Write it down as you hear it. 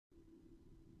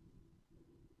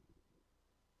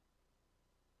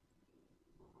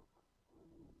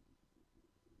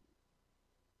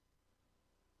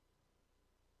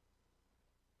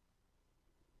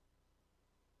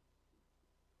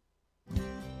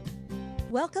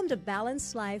Welcome to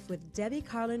Balanced Life with Debbie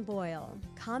Carlin Boyle.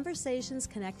 Conversations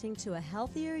connecting to a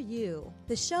healthier you.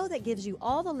 The show that gives you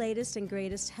all the latest and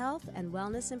greatest health and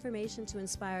wellness information to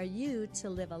inspire you to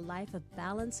live a life of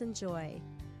balance and joy.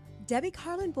 Debbie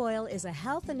Carlin Boyle is a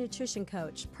health and nutrition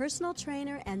coach, personal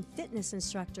trainer, and fitness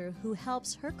instructor who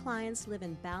helps her clients live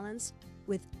in balance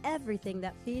with everything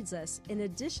that feeds us, in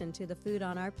addition to the food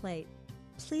on our plate.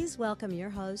 Please welcome your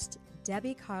host,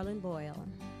 Debbie Carlin Boyle.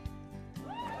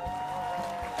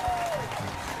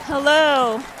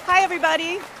 Hello. Hi,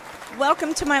 everybody.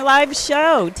 Welcome to my live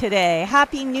show today.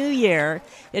 Happy New Year.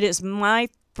 It is my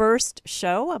first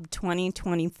show of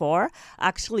 2024. I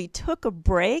actually took a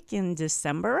break in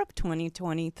December of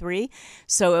 2023.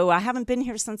 So I haven't been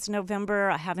here since November.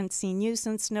 I haven't seen you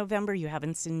since November. You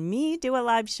haven't seen me do a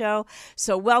live show.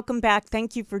 So welcome back.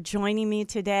 Thank you for joining me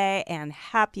today, and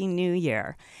Happy New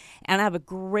Year. And I have a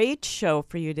great show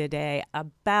for you today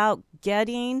about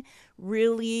getting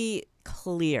really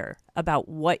clear about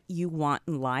what you want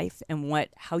in life and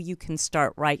how you can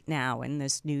start right now in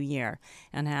this new year.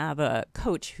 And I have a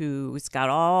coach who's got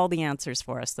all the answers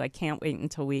for us. So I can't wait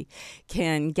until we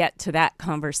can get to that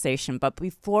conversation. But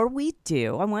before we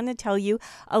do, I want to tell you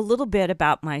a little bit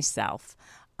about myself.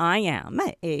 I am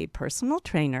a personal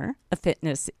trainer, a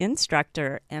fitness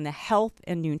instructor, and a health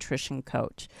and nutrition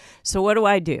coach. So what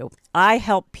do? I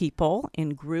help people in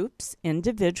groups,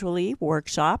 individually,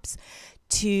 workshops,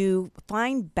 to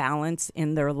find balance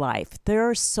in their life. There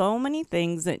are so many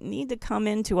things that need to come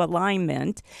into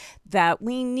alignment that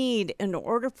we need in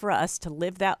order for us to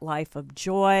live that life of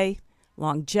joy,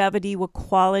 longevity with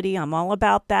quality. I'm all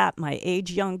about that. My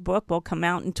Age Young book will come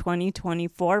out in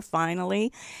 2024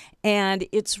 finally. And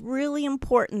it's really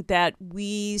important that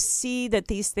we see that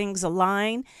these things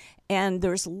align. And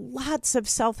there's lots of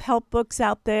self-help books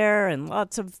out there and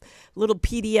lots of little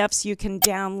PDFs you can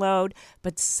download.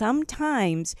 But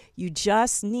sometimes you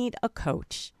just need a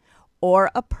coach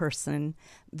or a person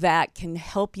that can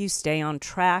help you stay on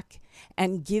track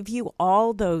and give you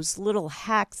all those little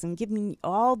hacks and give you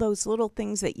all those little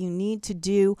things that you need to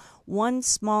do one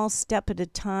small step at a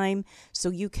time so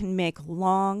you can make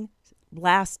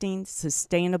long-lasting,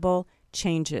 sustainable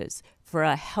changes for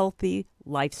a healthy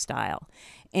lifestyle.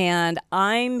 And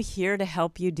I'm here to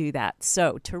help you do that.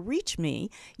 So to reach me,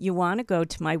 you want to go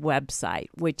to my website,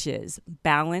 which is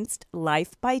Balanced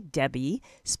Life by Debbie,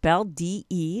 spelled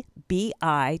DEBI.com.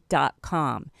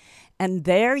 And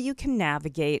there you can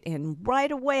navigate, and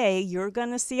right away you're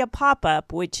going to see a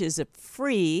pop-up, which is a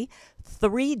free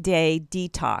 3-day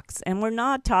detox. And we're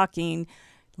not talking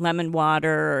lemon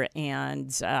water and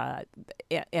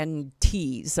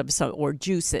teas or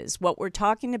juices. What we're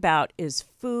talking about is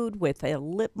food with a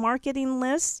marketing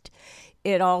list.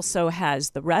 It also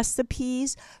has the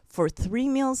recipes for 3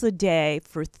 meals a day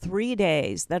for 3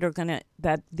 days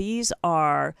that these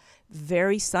are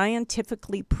very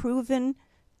scientifically proven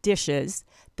dishes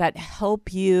that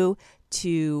help you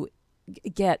to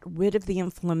get rid of the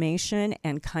inflammation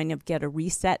and kind of get a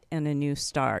reset and a new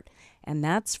start. And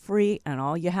that's free, and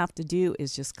all you have to do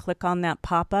is just click on that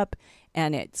pop-up,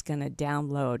 and it's going to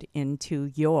download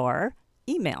into your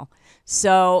email.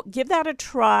 So give that a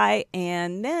try,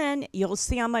 and then you'll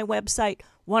see on my website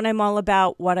what I'm all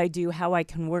about, what I do, how I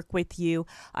can work with you.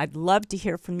 I'd love to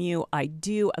hear from you. I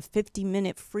do a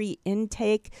 50-minute free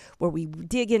intake where we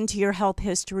dig into your health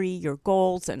history, your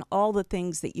goals, and all the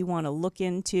things that you want to look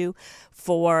into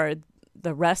for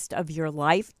the rest of your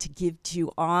life to give you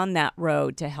on that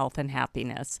road to health and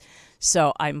happiness.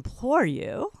 So I implore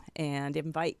you and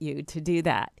invite you to do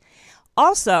that.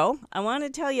 Also, I want to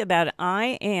tell you about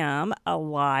I am a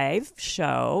live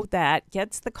show that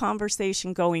gets the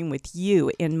conversation going with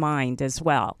you in mind as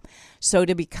well. So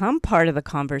to become part of the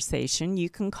conversation, you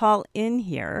can call in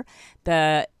here.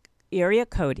 The area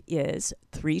code is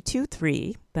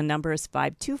 323. The number is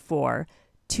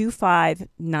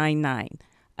 524-2599.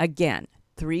 Again,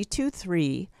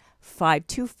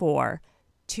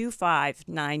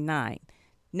 323-524-2599.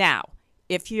 Now,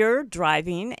 if you're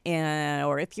driving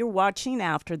or if you're watching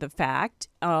after the fact,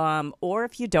 or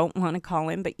if you don't want to call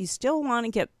in, but you still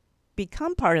want to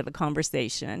become part of the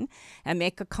conversation and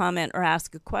make a comment or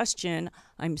ask a question,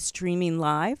 I'm streaming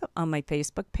live on my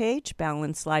Facebook page,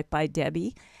 Balanced Life by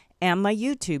Debbie, and my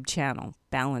YouTube channel,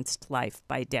 Balanced Life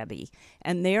by Debbie.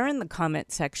 And there in the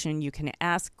comment section, you can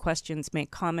ask questions, make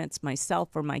comments. Myself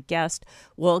or my guest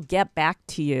will get back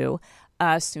to you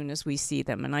as soon as we see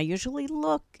them. And I usually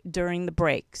look during the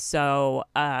break. So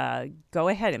go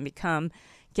ahead and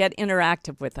get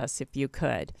interactive with us if you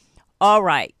could. All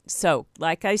right. So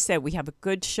like I said, we have a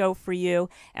good show for you,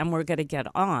 and we're going to get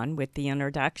on with the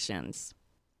introductions.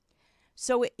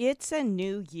 So it's a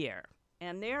new year.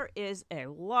 And there is a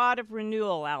lot of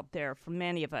renewal out there for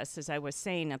many of us, as I was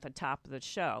saying at the top of the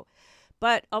show.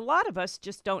 But a lot of us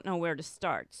just don't know where to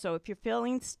start. So if you're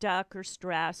feeling stuck or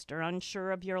stressed or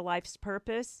unsure of your life's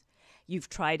purpose, you've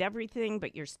tried everything,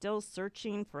 but you're still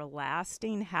searching for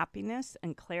lasting happiness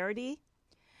and clarity.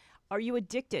 Are you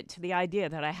addicted to the idea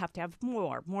that I have to have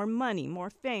more money, more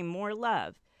fame, more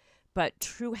love? But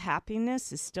true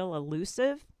happiness is still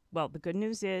elusive? Well, the good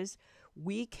news is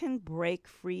we can break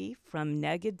free from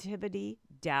negativity,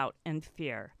 doubt, and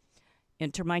fear.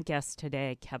 Enter my guest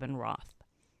today, Kevin Roth.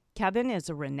 Kevin is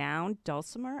a renowned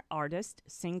dulcimer artist,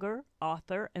 singer,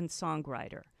 author, and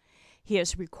songwriter. He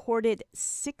has recorded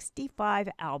 65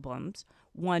 albums,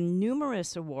 won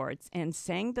numerous awards, and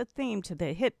sang the theme to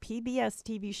the hit PBS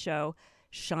TV show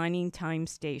Shining Time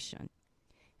Station.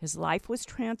 His life was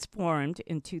transformed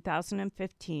in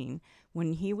 2015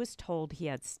 when he was told he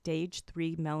had stage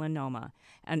 3 melanoma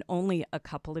and only a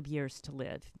couple of years to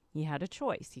live. He had a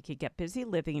choice. He could get busy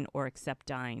living or accept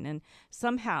dying. And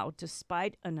somehow,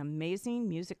 despite an amazing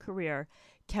music career,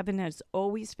 Kevin has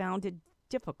always found it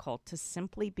difficult to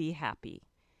simply be happy.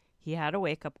 He had a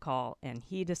wake-up call, and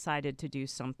he decided to do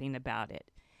something about it.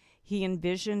 He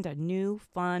envisioned a new,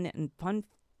 fun,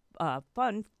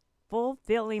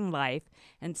 fulfilling life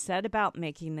and set about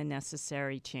making the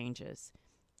necessary changes.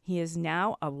 He is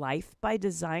now a Life by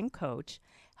Design coach,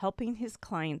 helping his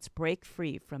clients break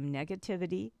free from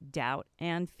negativity, doubt,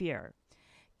 and fear.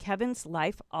 Kevin's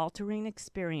life-altering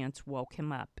experience woke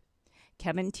him up.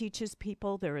 Kevin teaches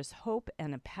people there is hope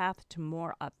and a path to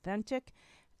more authentic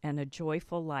and a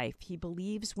joyful life. He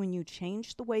believes when you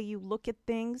change the way you look at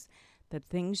things, the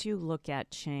things you look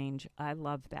at change. I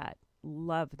love that.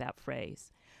 Love that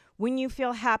phrase. When you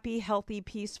feel happy, healthy,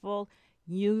 peaceful,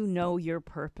 you know your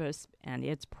purpose, and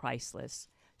it's priceless.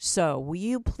 So, will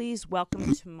you please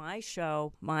welcome to my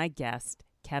show my guest,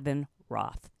 Kevin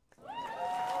Roth.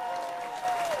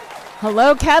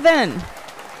 Hello, Kevin.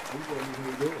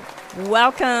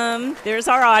 Welcome. There's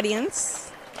our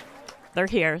audience. They're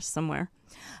here somewhere.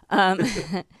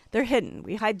 They're hidden.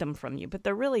 We hide them from you, but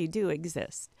they really do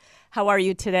exist. How are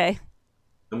you today?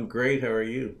 I'm great. How are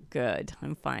you? Good.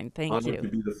 I'm fine. Thank you. Honored to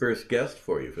be the first guest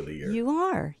for you for the year. You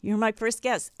are. You're my first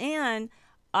guest. And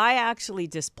I actually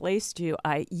displaced you.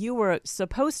 You were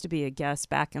supposed to be a guest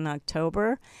back in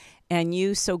October, and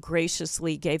you so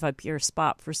graciously gave up your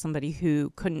spot for somebody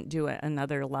who couldn't do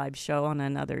another live show on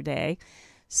another day.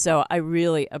 So I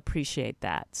really appreciate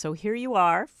that. So here you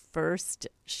are, first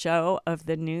show of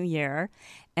the new year.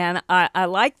 And I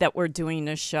like that we're doing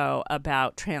a show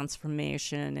about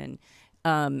transformation and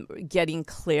getting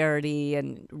clarity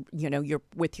and,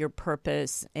 with your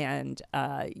purpose and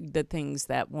the things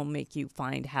that will make you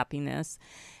find happiness.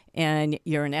 And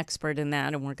you're an expert in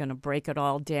that, and we're going to break it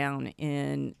all down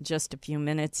in just a few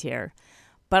minutes here.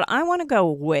 But I want to go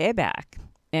way back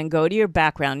and go to your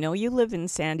background. I know you live in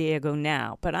San Diego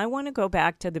now, but I want to go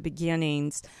back to the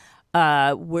beginnings,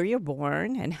 where you're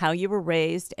born and how you were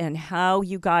raised and how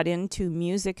you got into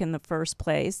music in the first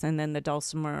place, and then the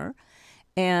dulcimer.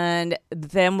 And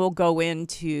then we'll go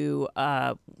into,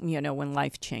 when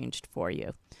life changed for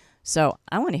you. So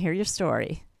I want to hear your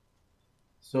story.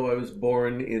 So I was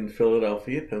born in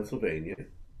Philadelphia, Pennsylvania,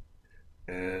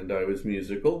 and I was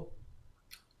musical.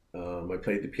 I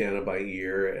played the piano by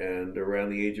ear, and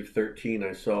around the age of 13,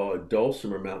 I saw a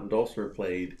mountain dulcimer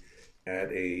played at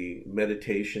a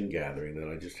meditation gathering, and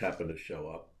I just happened to show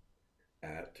up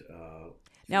at.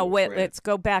 Now, wait, let's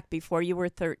go back before you were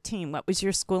 13. What was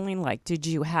your schooling like? Did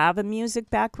you have a music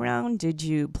background? Did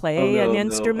you play an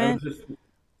instrument? I was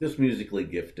just musically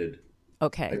gifted.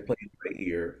 Okay. I played by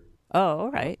ear. Oh,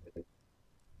 all right.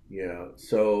 Yeah.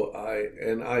 So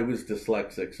I was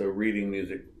dyslexic, so reading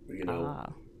music,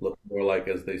 looked more like,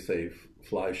 as they say,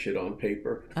 fly shit on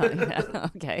paper. Oh, yeah.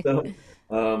 Okay. So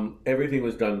everything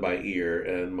was done by ear,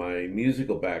 and my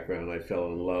musical background, I fell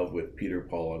in love with Peter,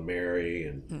 Paul, and Mary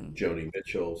and Joni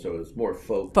Mitchell, so it's more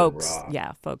folk than rock.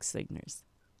 Yeah, folk singers.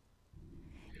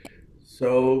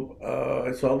 So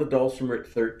I saw the dulcimer at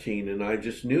 13, and I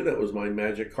just knew that was my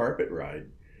magic carpet ride.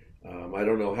 I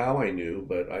don't know how I knew,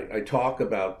 but I talk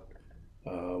about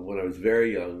when I was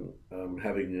very young,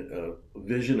 having a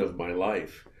vision of my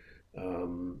life.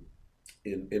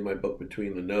 In my book,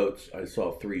 Between the Notes, I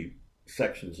saw 3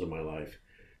 sections of my life.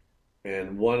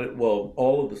 And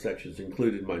all of the sections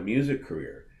included my music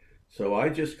career. So I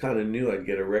just kind of knew I'd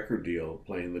get a record deal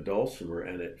playing the dulcimer.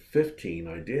 And at 15,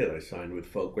 I did. I signed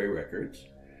with Folkway Records,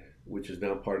 which is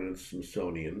now part of the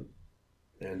Smithsonian,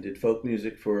 and did folk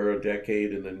music for a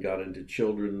decade, and then got into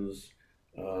children's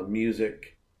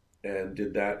music and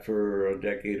did that for a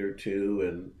decade or two,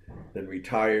 and then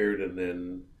retired, and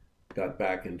then got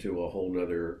back into a whole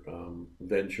nother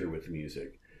venture with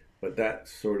music. But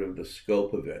that's sort of the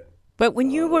scope of it. But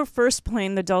when you Uh, were first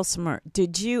playing the dulcimer,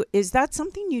 is that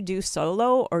something you do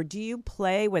solo, or do you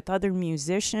play with other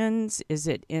musicians? Is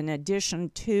it in addition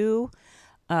to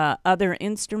other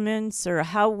instruments, or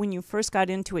how, when you first got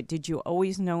into it, did you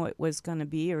always know it was going to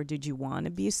be, or did you want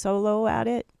to be solo at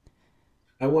it?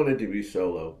 I wanted to be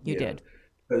solo, You yeah, did.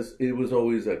 because it was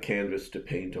always a canvas to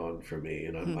paint on for me,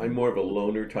 and I'm Hmm. more of a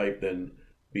loner type than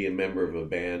be a member of a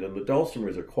band. And the dulcimer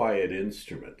is a quiet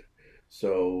instrument,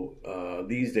 so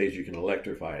these days you can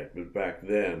electrify it, but back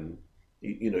then,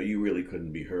 you really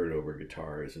couldn't be heard over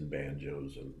guitars and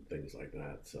banjos and things like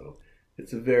that. So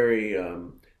it's a very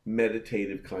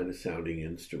meditative kind of sounding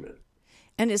instrument.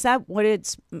 And is that what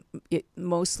it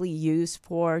mostly used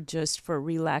for, just for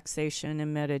relaxation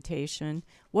and meditation?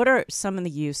 What are some of the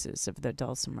uses of the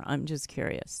dulcimer? I'm just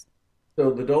curious.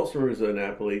 So the dulcimer is an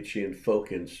Appalachian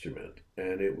folk instrument,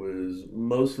 and it was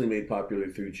mostly made popular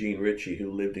through Gene Ritchie,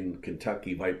 who lived in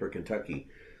Kentucky, Viper, Kentucky,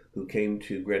 who came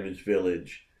to Greenwich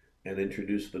Village and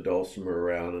introduced the dulcimer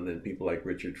around, and then people like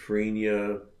Richard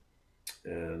Frenia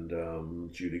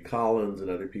and Judy Collins and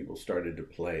other people started to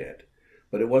play it.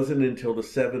 But it wasn't until the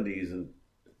 70s and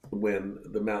when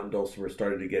the mountain dulcimer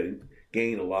started to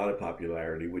gain a lot of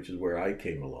popularity, which is where I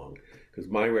came along,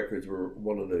 because my records were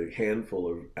one of the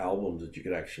handful of albums that you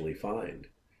could actually find.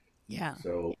 Yeah.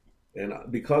 So, and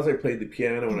because I played the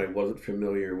piano and I wasn't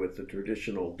familiar with the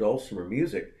traditional dulcimer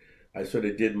music, I sort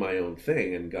of did my own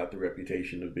thing and got the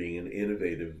reputation of being an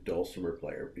innovative dulcimer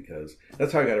player, because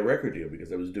that's how I got a record deal,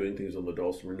 because I was doing things on the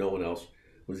dulcimer no one else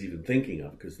was even thinking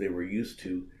of, because they were used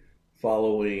to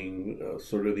following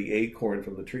sort of the acorn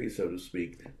from the tree, so to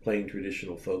speak, playing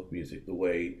traditional folk music the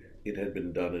way it had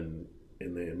been done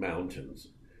in the mountains.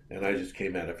 And I just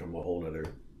came at it from a whole other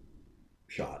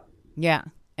shot. Yeah.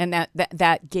 And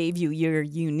that gave you your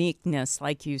uniqueness,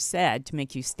 like you said, to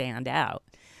make you stand out,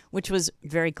 which was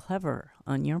very clever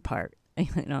on your part,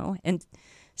 And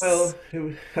Well,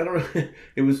 I don't know.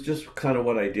 It was just kind of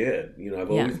what I did. I've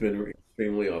yeah. always been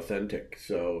extremely authentic.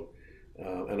 So,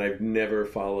 and I've never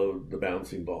followed the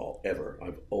bouncing ball ever.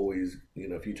 I've always,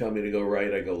 if you tell me to go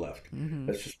right, I go left. Hmm.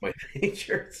 That's just my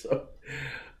nature. So,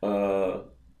 uh,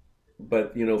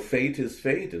 but fate is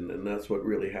fate, and that's what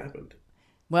really happened.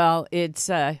 Well, it's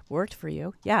worked for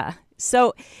you. Yeah.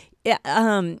 So,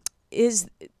 yeah, is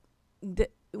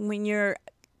when you're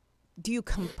do you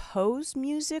compose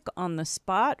music on the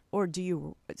spot, or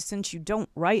since you don't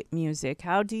write music,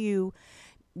 how do you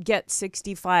get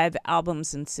 65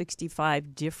 albums and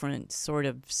 65 different sort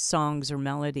of songs or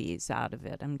melodies out of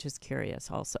it? I'm just curious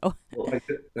also. Well, I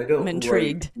I'm don't write.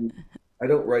 intrigued. I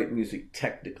don't write music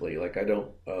technically. Like I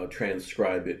don't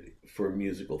transcribe it for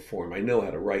musical form. I know how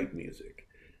to write music,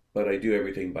 but I do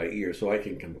everything by ear, so I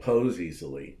can compose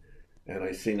easily, and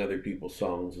I sing other people's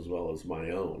songs as well as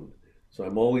my own. So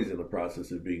I'm always in the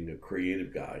process of being a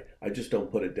creative guy. I just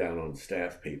don't put it down on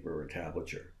staff paper or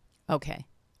tablature. Okay.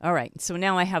 All right. So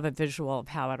now I have a visual of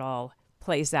how it all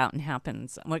plays out and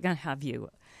happens. We're going to have you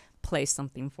play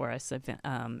something for us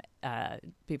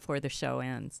before the show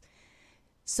ends.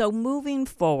 So moving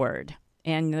forward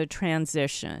and the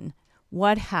transition,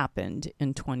 what happened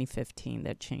in 2015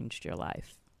 that changed your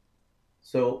life?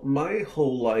 So my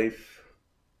whole life,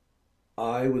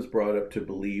 I was brought up to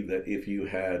believe that if you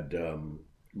had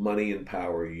money and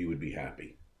power, you would be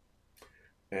happy.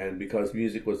 And because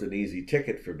music was an easy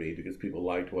ticket for me, because people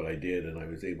liked what I did and I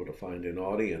was able to find an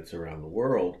audience around the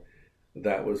world,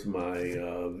 that was my,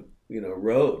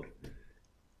 road.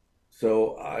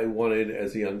 So I wanted,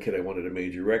 as a young kid, I wanted a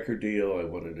major record deal. I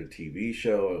wanted a TV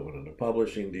show. I wanted a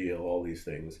publishing deal, all these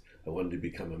things. I wanted to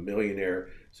become a millionaire.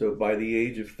 So by the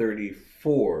age of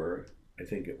 34, I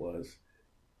think it was,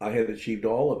 I had achieved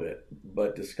all of it,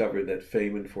 but discovered that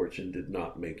fame and fortune did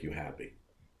not make you happy.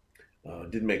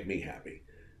 Didn't make me happy.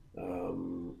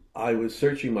 I was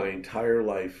searching my entire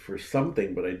life for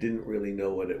something, but I didn't really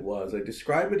know what it was. I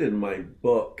describe it in my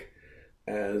book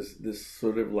as this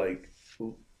sort of like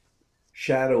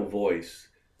shadow voice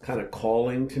kind of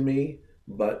calling to me,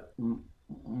 but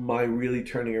my really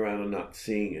turning around and not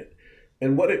seeing it.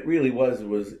 And what it really was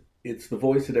it's the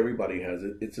voice that everybody has.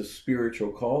 It's a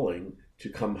spiritual calling to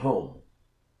come home,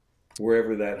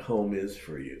 wherever that home is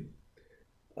for you.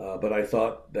 But I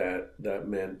thought that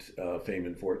meant fame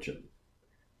and fortune.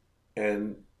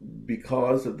 And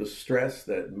because of the stress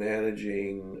that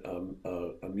managing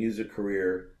a music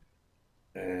career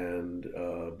and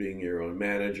being your own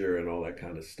manager and all that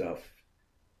kind of stuff,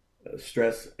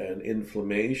 stress and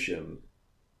inflammation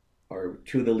are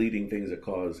two of the leading things that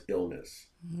cause illness.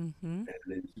 Mm-hmm. And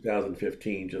in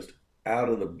 2015, just out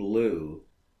of the blue,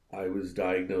 I was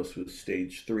diagnosed with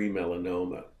stage 3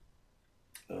 melanoma,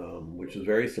 which was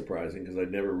very surprising because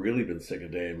I'd never really been sick a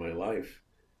day in my life.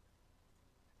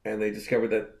 And they discovered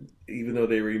that even though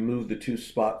they removed the 2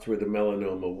 spots where the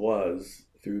melanoma was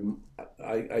through,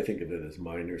 I think of it as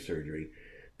minor surgery,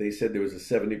 they said there was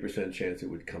a 70% chance it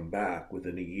would come back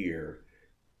within a year,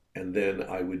 and then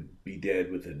I would be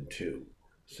dead within 2.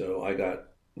 So I got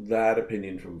that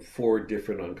opinion from 4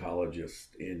 different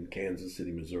oncologists in Kansas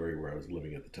City, Missouri, where I was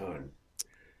living at the time.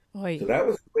 Oy. So that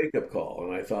was a wake-up call,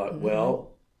 and I thought,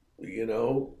 well, you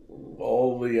know,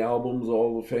 all the albums,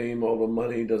 all the fame, all the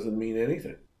money doesn't mean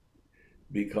anything,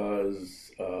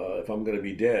 because if I'm going to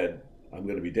be dead, I'm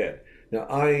going to be dead. Now,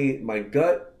 my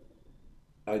gut,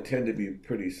 I tend to be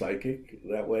pretty psychic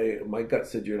that way. My gut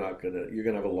said you're going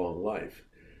to have a long life,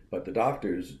 but the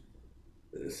doctors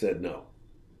said no.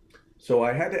 So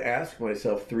I had to ask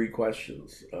myself 3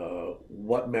 questions.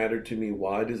 What mattered to me?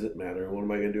 Why does it matter? And what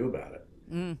am I going to do about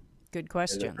it? Good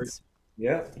questions.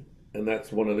 Yeah. And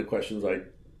that's one of the questions I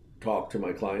talk to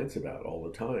my clients about all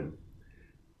the time.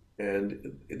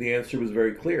 And the answer was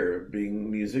very clear: being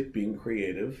music, being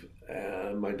creative,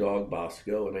 and my dog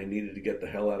Bosco, and I needed to get the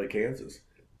hell out of Kansas.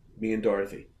 Me and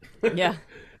Dorothy. Yeah,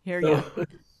 here you go.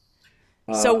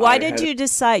 So why did you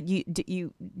decide?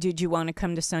 Did you want to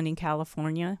come to sunny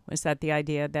California? Was that the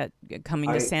idea that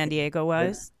coming to San Diego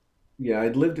was?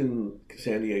 I'd lived in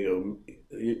San Diego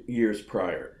years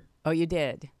prior. Oh, you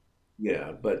did?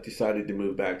 Yeah, but decided to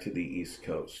move back to the East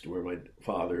Coast where my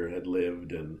father had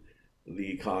lived, and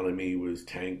the economy was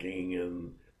tanking,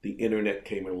 and the internet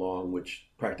came along, which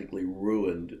practically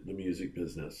ruined the music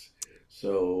business.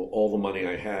 So all the money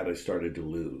I had, I started to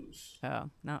lose. Oh,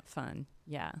 not fun.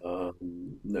 Yeah.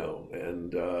 No,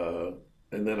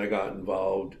 and then I got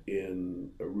involved in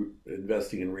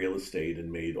investing in real estate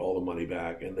and made all the money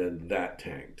back, and then that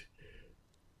tanked.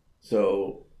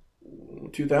 So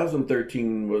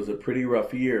 2013 was a pretty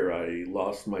rough year. I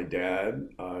lost my dad.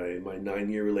 My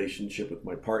 9-year relationship with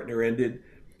my partner ended.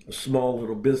 A small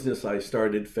little business I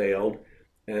started failed,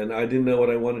 and I didn't know what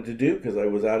I wanted to do because I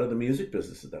was out of the music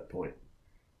business at that point.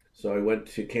 So I went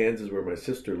to Kansas where my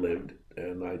sister lived,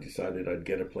 and I decided I'd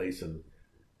get a place and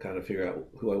kind of figure out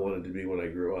who I wanted to be when I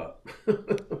grew up.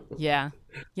 Yeah,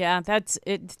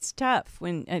 it's tough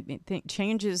when I think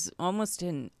change is almost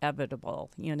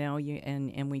inevitable, you know.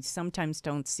 And we sometimes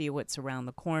don't see what's around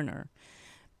the corner,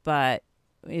 but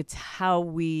it's how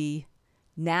we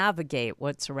navigate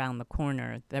what's around the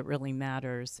corner that really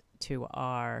matters to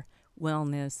our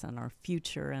wellness and our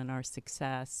future and our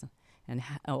success and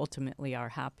ultimately our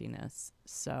happiness.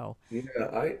 So yeah,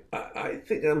 I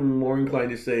think I'm more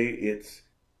inclined to say it's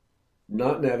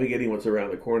not navigating what's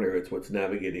around the corner, it's what's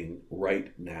navigating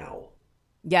right now.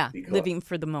 Yeah, living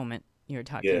for the moment you're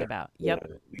talking about.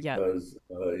 Yep. Because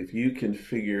if you can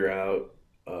figure out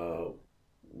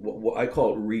what I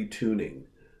call it retuning,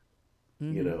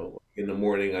 you know, in the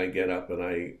morning I get up and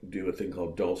I do a thing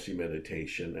called dulcimer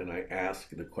meditation, and I ask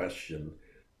the question,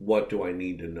 what do I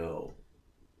need to know?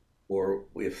 Or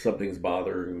if something's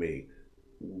bothering me,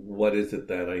 what is it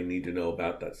that I need to know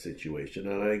about that situation?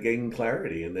 And I gain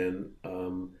clarity. And then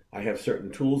I have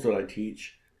certain tools that I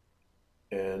teach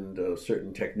and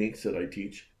certain techniques that I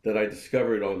teach that I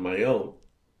discovered on my own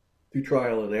through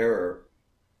trial and error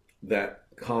that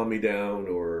calm me down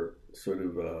or sort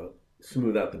of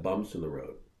smooth out the bumps in the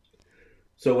road.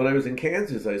 So when I was in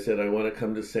Kansas, I said, I want to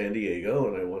come to San Diego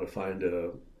and I want to find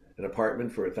an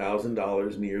apartment for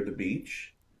 $1,000 near the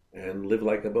beach and live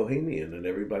like a bohemian. And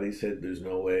everybody said, there's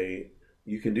no way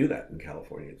you can do that in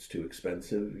California. It's too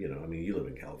expensive. You know, I mean, you live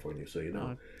in California, so you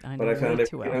know. But I found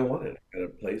everything I wanted. I got a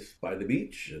place by the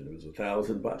beach, and it was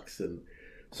 $1,000. And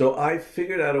so I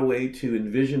figured out a way to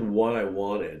envision what I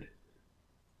wanted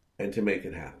and to make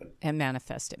it happen. And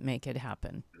manifest it, make it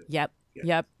happen. Yep.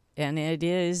 And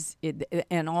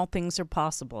and all things are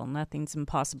possible. Nothing's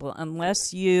impossible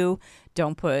unless you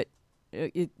don't put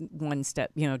one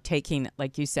step, you know, taking,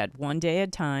 like you said, one day at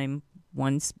a time,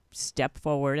 one step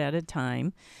forward at a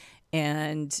time,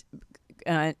 and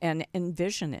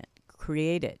envision it,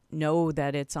 create it, know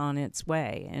that it's on its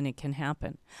way and it can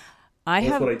happen. I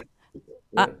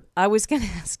was going to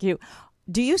ask you,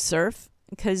 do you surf?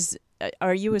 Because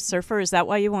are you a surfer? Is that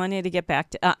why you wanted to get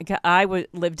back to?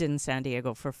 Lived in San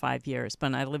Diego for 5 years,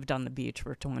 but I lived on the beach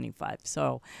for 25.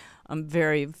 So I'm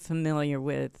very familiar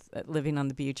with living on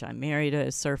the beach. I married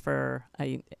a surfer.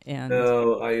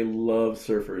 No, I love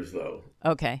surfers though.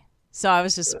 Okay, so I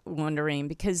was just wondering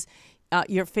because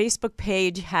your Facebook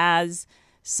page has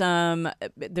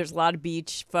there's a lot of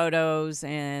beach photos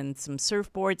and some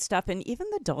surfboard stuff, and even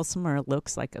the dulcimer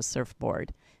looks like a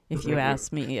surfboard. If you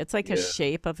ask me, it's like a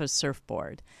shape of a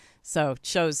surfboard. So it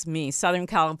shows me, Southern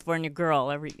California girl,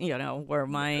 where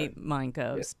my mind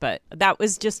goes. But that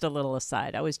was just a little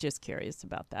aside. I was just curious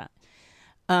about that.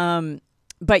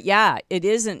 But yeah, it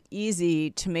isn't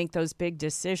easy to make those big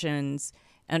decisions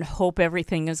and hope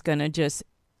everything is going to just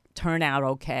turn out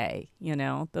okay.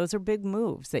 Those are big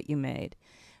moves that you made.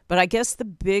 But I guess the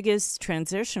biggest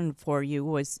transition for you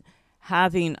was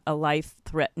having a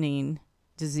life-threatening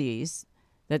disease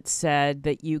that said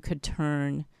that you could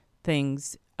turn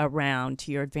things around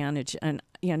to your advantage. And,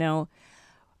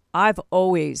 I've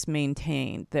always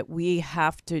maintained that we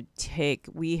have to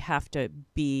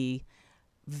be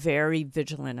very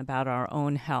vigilant about our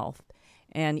own health.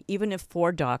 And even if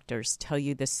 4 doctors tell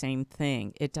you the same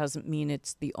thing, it doesn't mean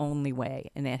it's the only way,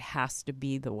 and it has to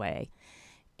be the way.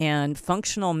 And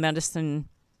functional medicine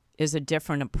is a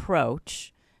different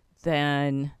approach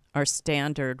than our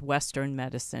standard Western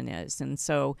medicine is. And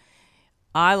so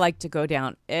I like to go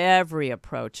down every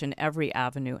approach and every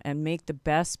avenue and make the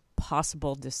best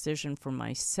possible decision for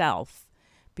myself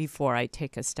before I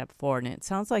take a step forward. And it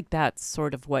sounds like that's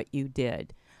sort of what you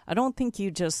did. I don't think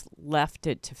you just left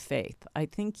it to faith. I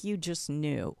think you just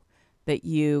knew that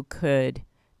you could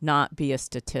not be a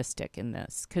statistic in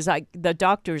this. Because the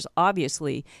doctors,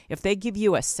 obviously, if they give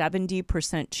you a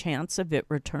 70% chance of it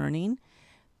returning,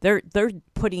 they're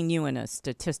putting you in a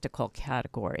statistical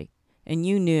category. And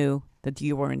you knew that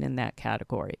you weren't in that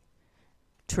category.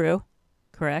 True?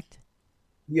 Correct?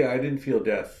 Yeah, I didn't feel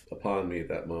death upon me at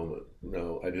that moment.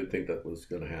 No, I didn't think that was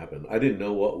going to happen. I didn't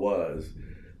know what was,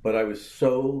 but I was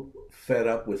so fed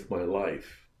up with my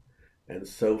life and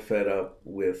so fed up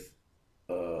with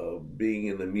being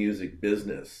in the music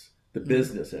business, the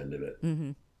business end of it.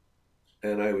 Mm-hmm.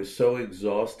 And I was so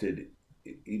exhausted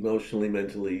emotionally,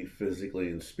 mentally, physically,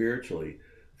 and spiritually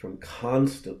from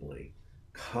constantly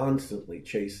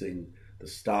chasing the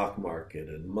stock market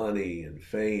and money and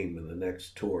fame and the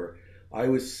next tour. I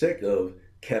was sick of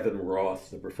Kevin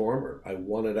Roth, the performer. I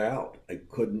wanted out. I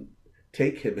couldn't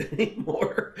take him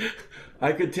anymore.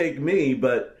 I could take me,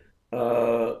 but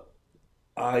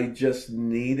I just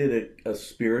needed a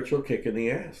spiritual kick in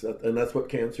the ass. And that's what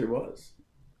cancer was.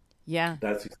 Yeah.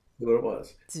 That's exactly what it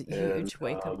was. It's a huge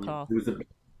wake-up call. It was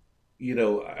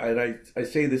and I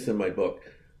say this in my book.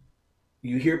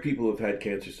 You hear people who've had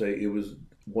cancer say it was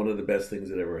one of the best things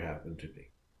that ever happened to me.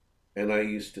 And I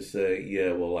used to say,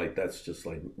 yeah, well, like that's just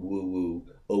like woo-woo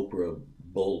Oprah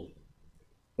bull.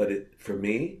 But for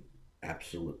me,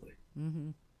 absolutely. Mm-hmm.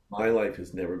 My life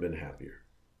has never been happier.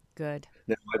 Good.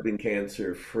 Now, I've been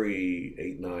cancer-free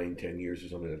 8, 9, 10 years or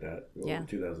something like that. Yeah.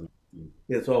 2000.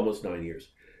 It's almost 9 years.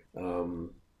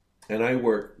 And I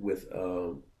work with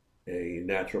a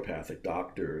naturopathic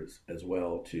doctor as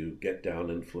well to get down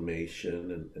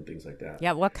inflammation and things like that.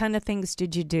 Yeah, what kind of things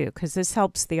did you do? Because this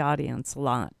helps the audience a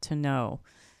lot to know.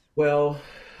 Well,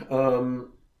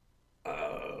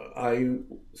 I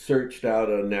searched out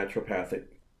a naturopathic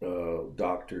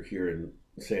doctor here in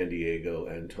San Diego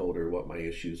and told her what my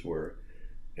issues were.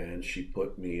 And she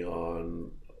put me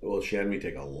on, she had me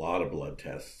take a lot of blood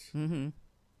tests. Mm-hmm.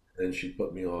 And she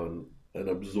put me on an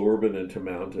absorbent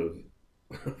amount of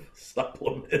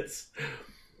supplements,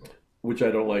 which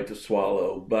I don't like to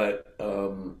swallow. But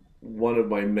one of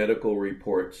my medical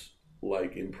reports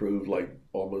improved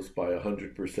almost by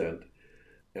 100%.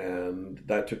 And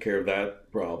that took care of that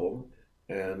problem.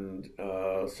 And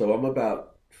so I'm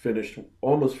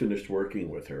almost finished working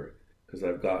with her because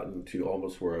I've gotten to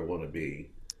almost where I want to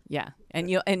be. Yeah, and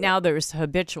now there's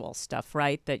habitual stuff,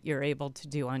 right, that you're able to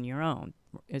do on your own.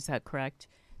 Is that correct?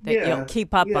 That you'll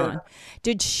keep up on.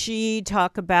 Did she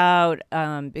talk about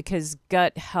because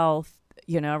gut health?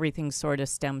 Everything sort of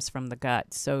stems from the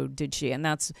gut. So did she? And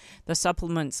that's the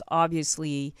supplements.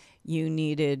 Obviously, you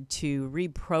needed to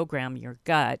reprogram your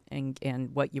gut, and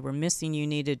what you were missing, you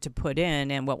needed to put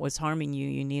in, and what was harming you,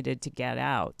 you needed to get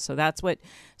out. So that's what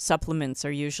supplements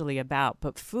are usually about.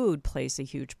 But food plays a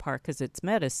huge part because it's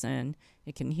medicine.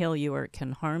 It can heal you or it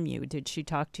can harm you. Did she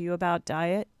talk to you about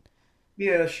diet?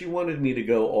 Yeah, she wanted me to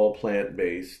go all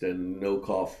plant-based and no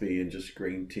coffee and just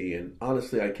green tea. And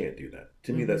honestly, I can't do that.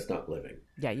 To me, that's not living.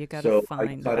 Yeah, you got to find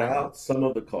I cut out some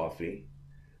of the coffee.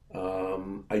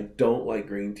 I don't like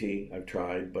green tea. I've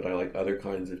tried, but I like other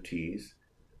kinds of teas.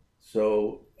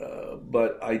 So,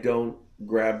 but I don't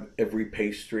grab every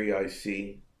pastry I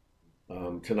see.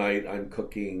 Tonight, I'm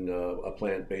cooking a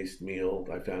plant-based meal.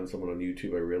 I found someone on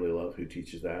YouTube I really love who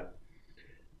teaches that.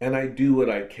 And I do what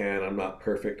I can. I'm not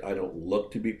perfect. I don't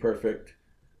look to be perfect.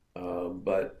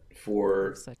 But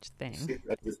for such thing,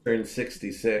 I just turned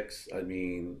 66. I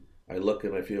mean, I look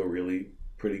and I feel really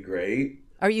pretty great.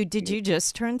 Did you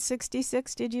just turn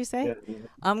 66, did you say? Yeah.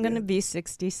 I'm going Yeah. to be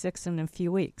 66 in a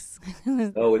few weeks.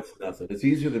 Oh, it's nothing. It's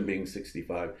easier than being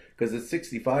 65 because at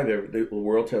 65, the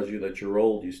world tells you that you're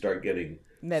old. You start getting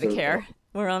Medicare.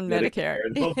 We're on Medicare. Medicare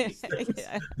and all these things.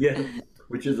 Yeah. Yeah,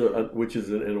 which is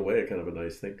in a way a kind of a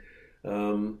nice thing.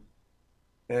 Um,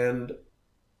 and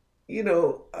you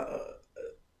know,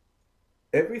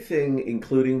 everything,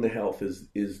 including the health,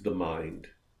 is the mind.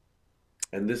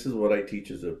 And this is what I teach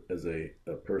as a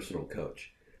personal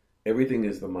coach. Everything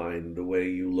is the mind, the way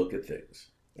you look at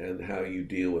things and how you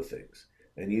deal with things.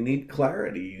 And you need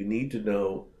clarity. You need to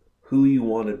know who you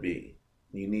want to be.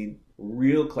 You need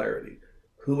real clarity.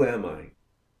 Who am I?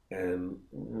 And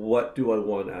what do I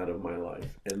want out of my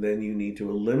life? And then you need to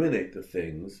eliminate the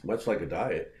things, much like a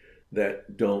diet,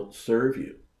 that don't serve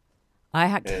you.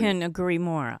 And Can agree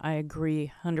more. I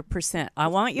agree 100%. I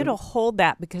want you to hold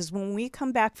that because when we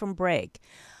come back from break,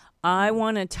 I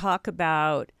want to talk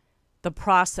about the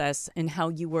process and how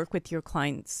you work with your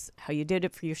clients, how you did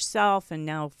it for yourself and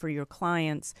now for your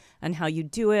clients, and how you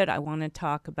do it. I want to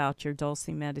talk about your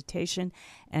dulcimer meditation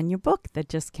and your book that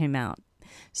just came out.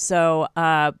 So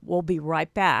we'll be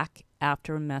right back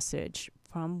after a message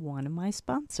from one of my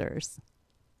sponsors.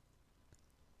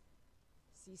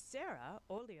 Cicera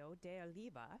Olio de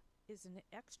Oliva is an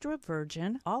extra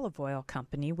virgin olive oil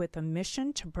company with a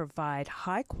mission to provide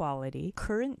high-quality,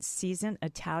 current-season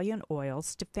Italian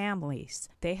oils to families.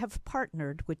 They have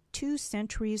partnered with 2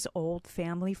 centuries-old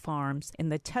family farms in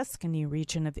the Tuscany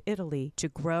region of Italy to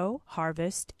grow,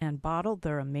 harvest, and bottle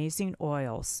their amazing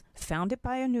oils. Founded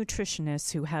by a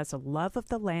nutritionist who has a love of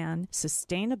the land,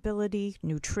 sustainability,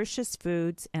 nutritious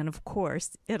foods, and of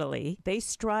course, Italy, they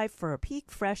strive for a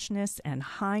peak freshness and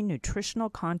high nutritional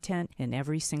content in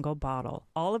every single bottle.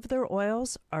 All of their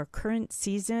oils are current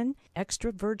season,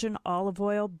 extra virgin olive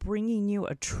oil, bringing you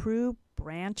a true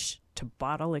branch to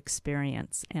bottle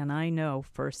experience, and I know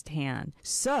firsthand.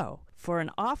 So, for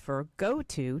an offer, go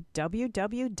to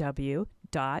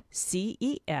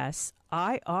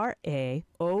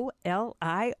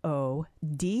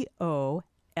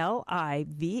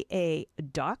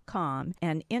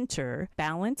and enter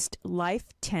Balanced Life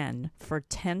 10 for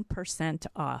 10%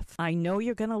 off. I know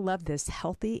you're going to love this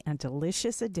healthy and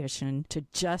delicious addition to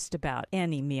just about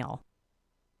any meal.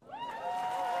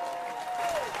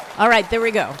 All right, there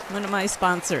we go. One of my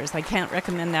sponsors. I can't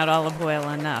recommend that olive oil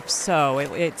enough. So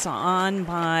it's on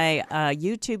my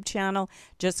YouTube channel.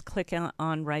 Just click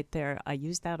on right there. I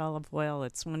use that olive oil.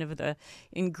 It's one of the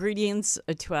ingredients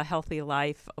to a healthy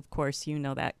life. Of course, you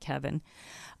know that, Kevin.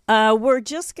 We're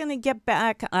just going to get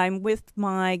back. I'm with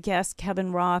my guest,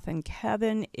 Kevin Roth, and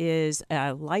Kevin is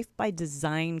a Life by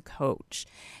Design coach.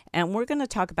 And we're going to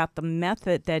talk about the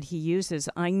method that he uses.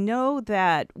 I know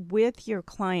that with your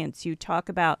clients, you talk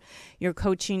about your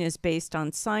coaching is based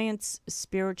on science,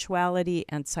 spirituality,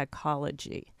 and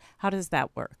psychology. How does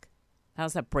that work? How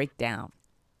does that break down?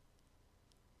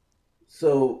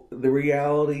 so the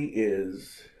reality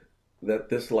is that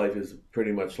this life is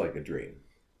pretty much like a dream.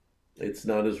 It's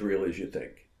not as real as you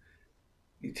think.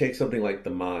 You take something like the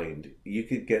mind, you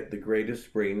could get the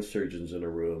greatest brain surgeons in a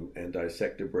room and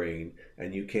dissect a brain,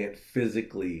 and you can't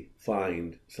physically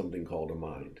find something called a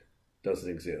mind. It doesn't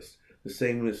exist. The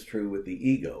same is true with the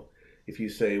ego. If you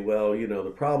say, well,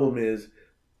 the problem is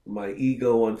my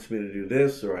ego wants me to do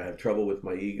this, or I have trouble with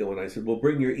my ego, and I said, well,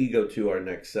 bring your ego to our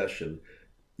next session.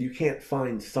 You can't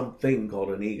find something called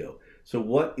an ego. So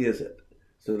what is it?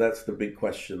 So that's the big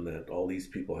question that all these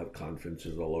people have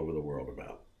conferences all over the world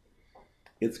about.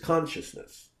 It's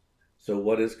consciousness. So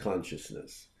what is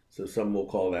consciousness? So some will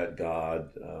call that God,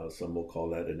 some will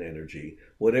call that an energy.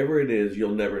 Whatever it is,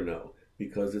 you'll never know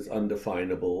because it's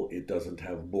undefinable. It doesn't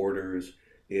have borders.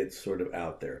 It's sort of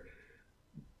out there.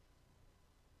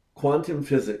 Quantum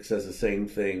physics says the same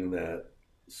thing that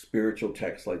spiritual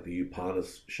texts like the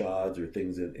Upanishads or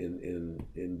things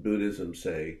in Buddhism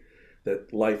say,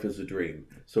 that life is a dream.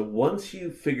 So once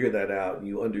you figure that out,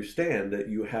 you understand that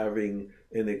you're having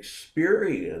an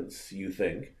experience, you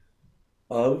think,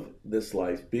 of this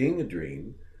life being a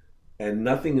dream, and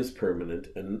nothing is permanent,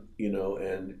 and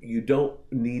you don't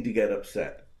need to get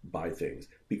upset by things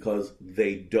because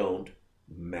they don't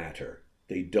matter.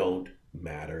 They don't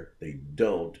matter. They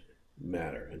don't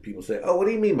matter. And people say, oh, what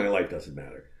do you mean my life doesn't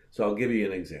matter? So I'll give you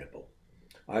an example.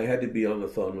 I had to be on the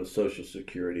phone with Social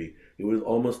Security. It was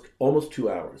almost 2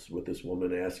 hours with this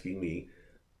woman asking me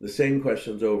the same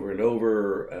questions over and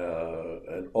over,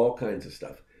 and all kinds of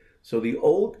stuff. So the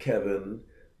old Kevin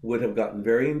would have gotten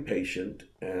very impatient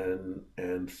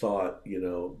and thought,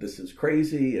 this is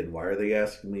crazy, and why are they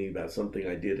asking me about something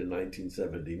I did in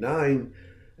 1979,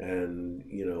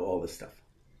 and all this stuff.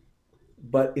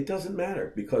 But it doesn't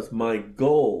matter because my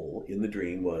goal in the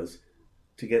dream was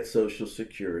to get Social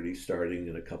Security starting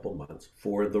in a couple months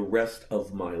for the rest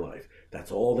of my life.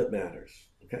 That's all that matters.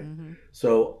 Okay. Mm-hmm.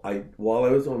 So while I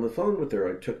was on the phone with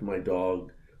her, I took my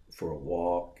dog for a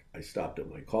walk. I stopped at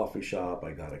my coffee shop.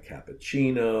 I got a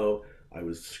cappuccino. I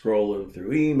was scrolling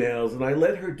through emails and I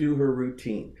let her do her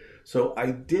routine. So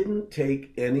I didn't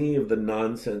take any of the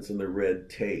nonsense and the red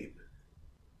tape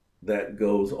that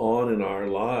goes on in our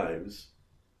lives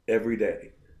every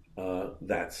day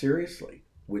that seriously,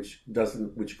 which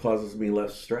causes me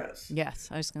less stress. Yes,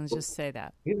 I was going to just say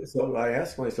that. So I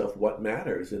ask myself what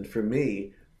matters, and for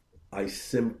me, I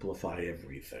simplify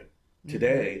everything.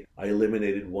 Today, I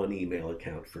eliminated one email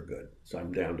account for good, so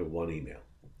I'm down to one email.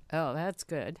 Oh, that's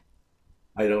good.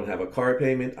 I don't have a car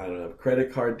payment. I don't have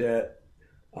credit card debt.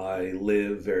 I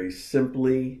live very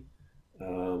simply.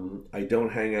 I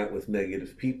don't hang out with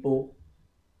negative people.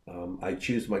 I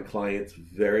choose my clients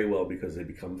very well because they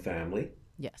become family.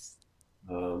 Yes.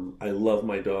 I love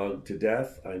my dog to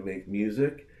death. I make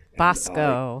music.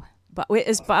 Bosco. Wait,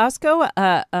 is Bosco?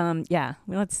 Yeah.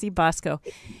 Let's see Bosco.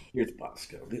 Here's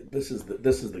Bosco. This is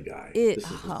the guy.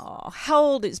 How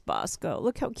old is Bosco?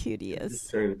 Look how cute he is. He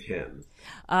just turned 10.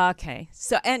 Okay.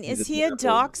 So, and is he a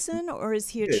dachshund or is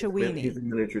he a Chiweenie? He's a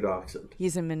miniature dachshund.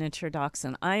 He's a miniature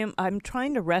dachshund. I'm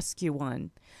trying to rescue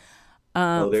one.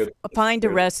 Find a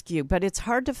rescue, but it's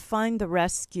hard to find the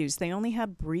rescues. They only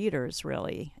have breeders,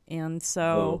 really, and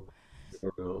so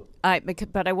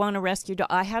but I want a rescue dog.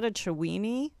 I had a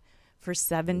Chiweenie for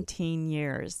 17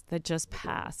 years that just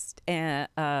passed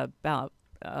about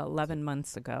 11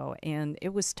 months ago, and it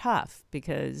was tough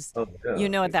because you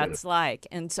know what that's like.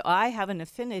 And so I have an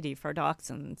affinity for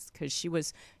dachshunds because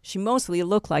she mostly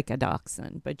looked like a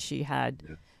dachshund, but she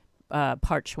had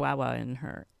part Chihuahua in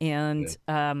her, and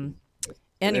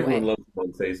anyway, everyone loves him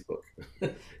on Facebook.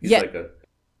 He's like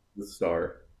the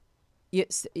star.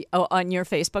 Yes. Oh, on your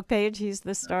Facebook page, he's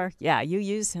the star. Yeah, you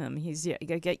use him. He's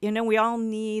we all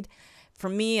need. For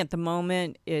me, at the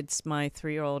moment, it's my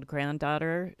 3-year-old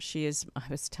granddaughter. She is. I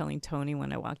was telling Tony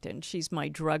when I walked in, she's my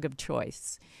drug of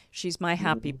choice. She's my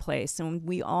happy place, and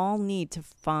we all need to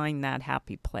find that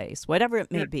happy place, whatever it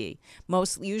may be.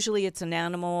 Usually, it's an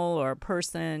animal or a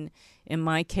person. In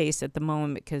my case, at the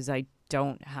moment, because I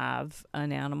don't have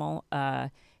an animal,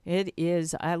 it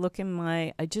is. I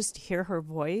just hear her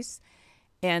voice.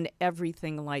 And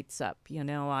everything lights up,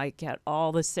 I get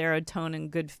all the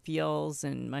serotonin, good feels,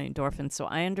 and my endorphins. So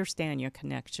I understand your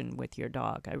connection with your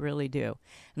dog. I really do.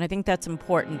 And I think that's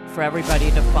important for everybody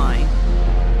to find.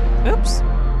 Oops.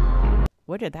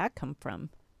 Where did that come from?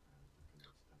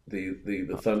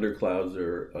 The thunderclouds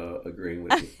are agreeing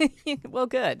with you. Well,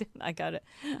 good. I got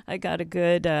a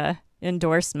good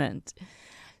endorsement.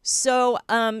 So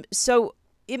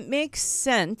it makes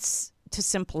sense to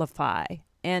simplify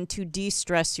and to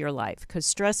de-stress your life, because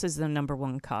stress is the number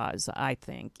one cause, I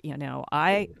think.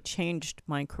 I changed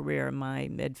my career in my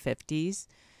mid-50s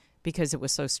because it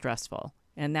was so stressful.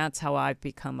 And that's how I've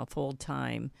become a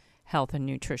full-time health and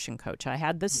nutrition coach. I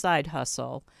had this side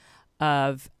hustle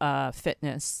of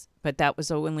fitness, but that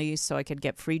was only so I could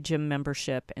get free gym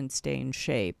membership and stay in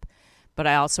shape. But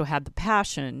I also had the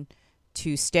passion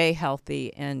to stay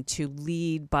healthy and to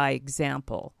lead by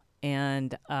example.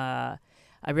 And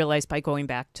I realized by going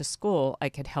back to school, I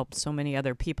could help so many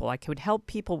other people. I could help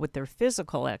people with their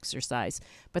physical exercise.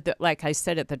 But like I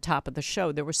said at the top of the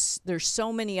show, there's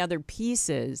so many other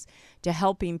pieces to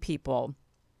helping people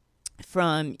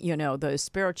from, the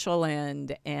spiritual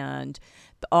end and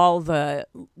all the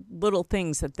little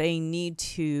things that they need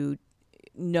to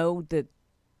know that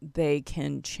they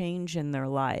can change in their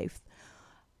life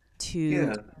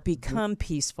to become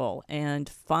peaceful and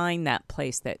find that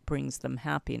place that brings them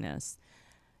happiness.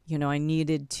 I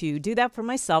needed to do that for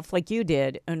myself like you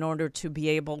did in order to be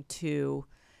able to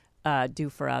do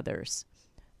for others.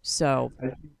 So I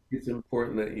think it's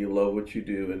important that you love what you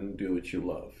do and do what you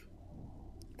love.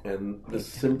 And the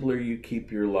simpler you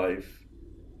keep your life,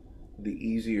 the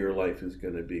easier life is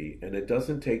going to be. And it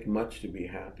doesn't take much to be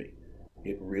happy.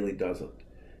 It really doesn't.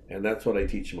 And that's what I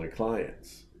teach my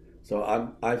clients.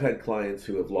 So I've had clients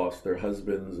who have lost their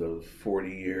husbands of 40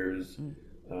 years.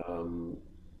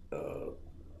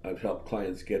 I've helped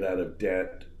clients get out of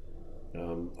debt.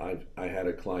 I had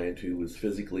a client who was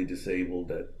physically disabled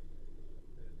that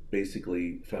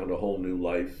basically found a whole new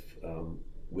life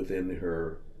within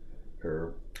her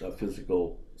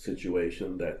physical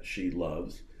situation that she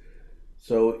loves.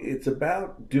 So it's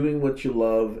about doing what you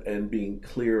love and being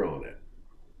clear on it.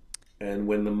 And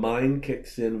when the mind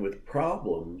kicks in with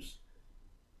problems,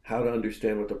 how to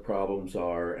understand what the problems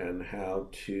are and how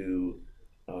to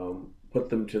put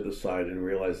them to the side and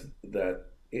realize that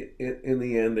in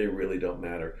the end, they really don't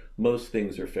matter. Most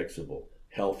things are fixable.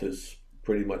 Health is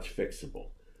pretty much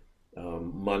fixable.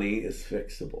 Money is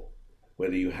fixable,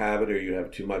 whether you have it or you have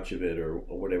too much of it, or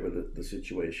whatever the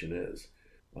situation is.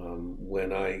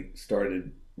 When I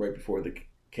started right before the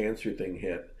cancer thing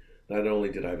hit, not only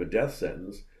did I have a death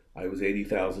sentence, I was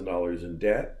 $80,000 in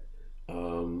debt.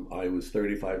 I was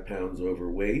 35 pounds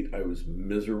overweight. I was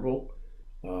miserable.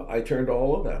 I turned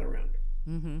all of that around.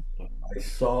 Mm-hmm.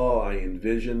 I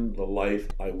envisioned the life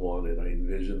I wanted. I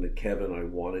envisioned the Kevin I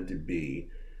wanted to be,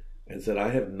 and said, I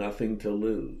have nothing to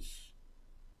lose.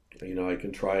 I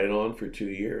can try it on for 2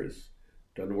 years.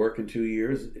 Doesn't work in 2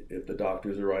 years. If the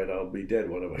doctors are right, I'll be dead.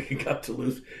 What have I got to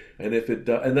lose? And if it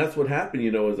does, and that's what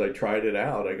happened. As I tried it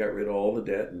out, I got rid of all the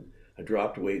debt and I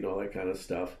dropped weight and all that kind of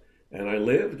stuff. And I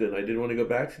lived, and I didn't want to go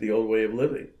back to the old way of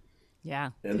living.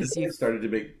 Yeah. And then I started to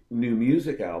make new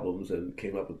music albums and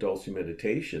came up with Dulcimer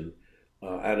Meditation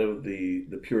out of the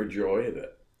pure joy of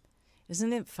it.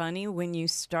 Isn't it funny when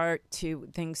things start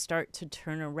to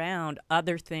turn around,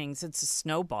 other things, it's a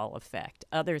snowball effect.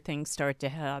 Other things start to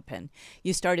happen.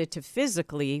 You started to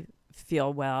physically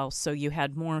feel well, so you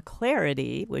had more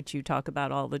clarity, which you talk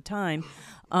about all the time,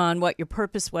 on what your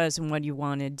purpose was and what you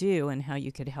want to do and how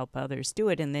you could help others do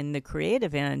it. And then the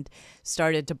creative end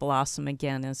started to blossom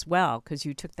again as well, because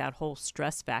you took that whole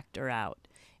stress factor out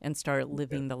and started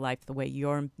living the life the way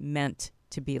you're meant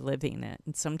to be living it.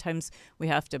 And sometimes we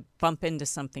have to bump into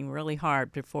something really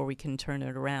hard before we can turn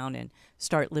it around and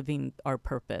start living our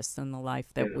purpose and the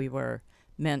life that we were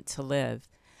meant to live.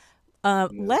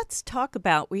 Let's talk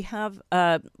about, we have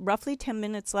roughly 10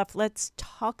 minutes left. Let's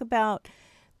talk about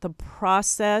the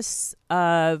process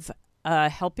of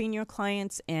helping your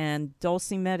clients and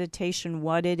dulcimer meditation,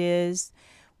 what it is,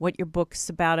 what your book's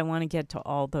about. I want to get to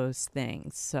all those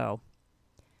things. So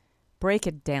break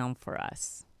it down for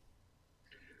us.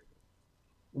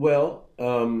 Well,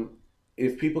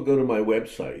 if people go to my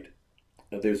website,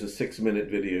 there's a 6-minute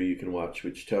video you can watch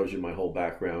which tells you my whole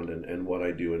background and what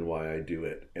I do and why I do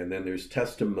it. And then there's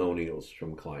testimonials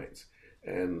from clients.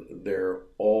 And they're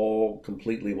all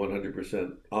completely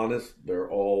 100% honest.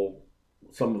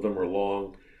 Some of them are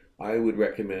long. I would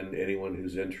recommend anyone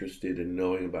who's interested in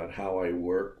knowing about how I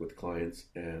work with clients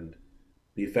and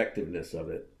the effectiveness of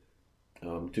it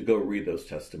to go read those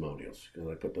testimonials, because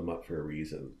I put them up for a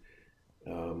reason.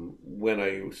 When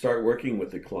I start working with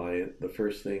the client, the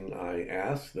first thing I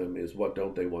ask them is, what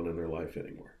don't they want in their life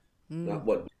anymore? Not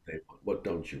what do they want, what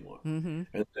don't you want? Mm-hmm.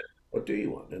 And then what do you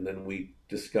want? And then we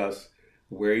discuss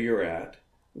where you're at,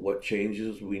 what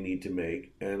changes we need to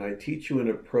make, and I teach you an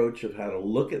approach of how to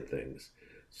look at things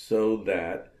so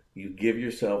that you give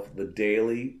yourself the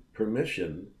daily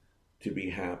permission to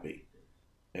be happy.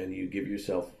 And you give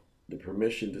yourself the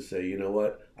permission to say, you know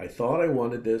what, I thought I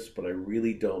wanted this, but I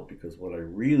really don't, because what I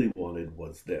really wanted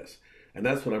was this. And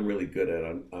that's what I'm really good at.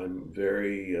 I'm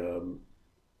very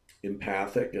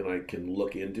empathic, and I can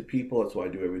look into people. That's why I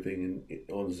do everything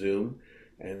on Zoom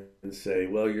and say,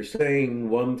 well, you're saying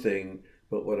one thing,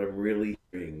 but what I'm really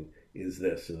hearing is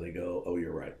this. And they go, oh,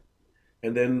 you're right.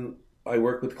 And then I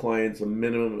work with clients a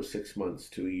minimum of 6 months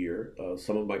to a year.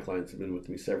 Some of my clients have been with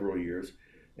me several years,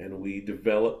 and we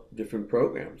develop different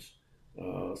programs.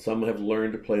 Some have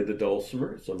learned to play the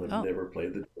dulcimer, some have never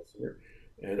played the dulcimer,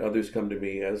 and others come to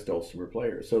me as dulcimer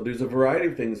players. So there's a variety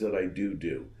of things that I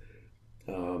do.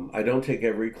 I don't take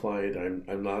every client.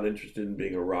 I'm not interested in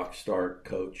being a rock star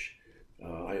coach.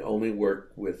 I only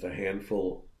work with a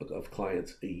handful of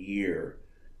clients a year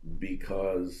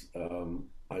because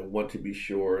I want to be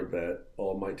sure that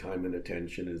all my time and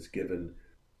attention is given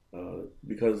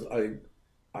because I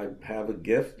have a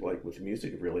gift, like with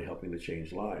music, of really helping to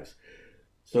change lives.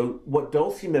 So what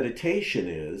dulcimer meditation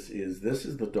is this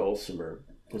is the dulcimer.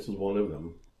 This is one of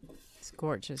them. It's a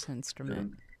gorgeous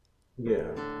instrument.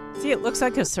 Yeah. See, it looks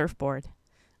like a surfboard.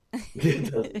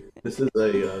 This is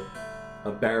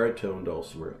a baritone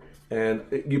dulcimer. And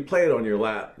you play it on your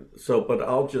lap. But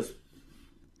I'll just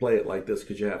play it like this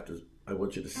because I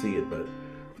want you to see it. But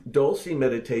dulcimer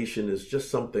meditation is just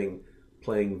something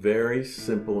playing very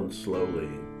simple and slowly.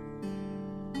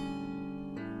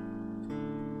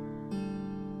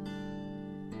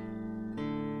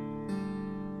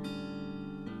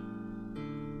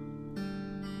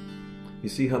 You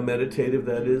see how meditative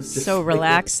that is? Just so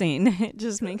relaxing. It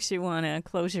just makes you want to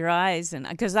close your eyes. And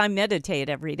because I meditate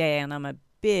every day, and I'm a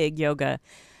big yoga.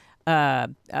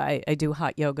 I do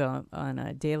hot yoga on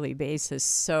a daily basis.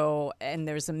 So, and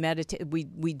there's a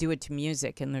we do it to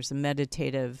music, and there's a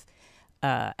meditative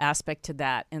aspect to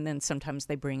that. And then sometimes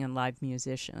they bring in live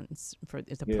musicians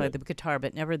to play the guitar,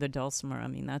 but never the dulcimer. I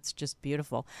mean, that's just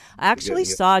beautiful. I actually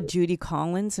saw Judy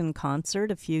Collins in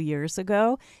concert a few years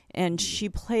ago, and she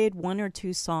played one or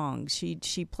two songs.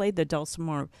 She played the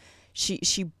dulcimer.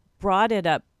 She brought it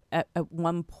up at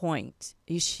one point.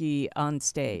 Is she on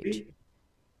stage?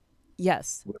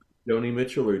 Yes. Joni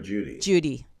Mitchell or Judy?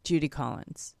 Judy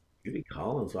Collins. Judy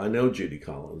Collins. I know Judy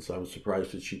Collins. I was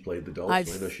surprised that she played the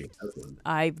dulcimer. I know she has one.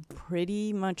 I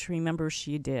pretty much remember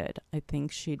she did. I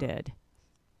think she did,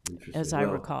 as I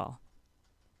recall.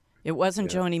 It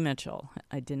wasn't Joni Mitchell.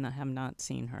 I have not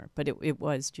seen her, but it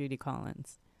was Judy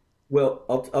Collins. Well,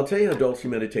 I'll tell you how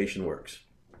dulcimer meditation works.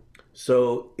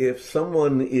 So if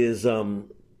someone is, pardon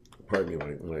me,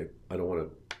 I don't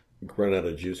want to run out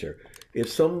of juice here. If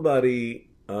somebody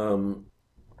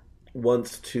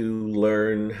wants to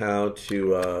learn how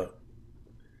to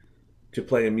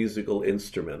play a musical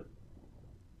instrument,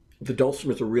 the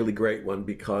dulcimer is a really great one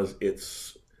because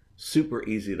it's super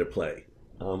easy to play.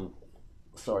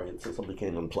 Sorry, it says something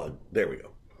came unplugged. There we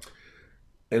go.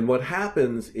 And what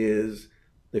happens is,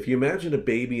 if you imagine a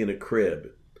baby in a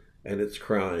crib and it's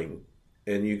crying,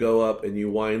 and you go up and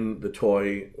you wind the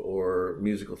toy or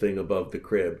musical thing above the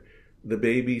crib, the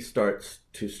baby starts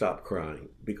to stop crying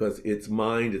because its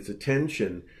mind, its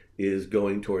attention is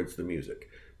going towards the music.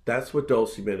 That's what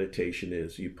dulcimer meditation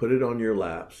is. You put it on your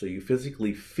lap so you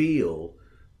physically feel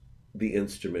the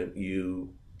instrument.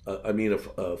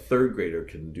 A third grader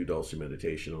can do dulcimer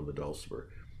meditation on the dulcimer.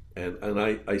 And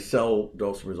I sell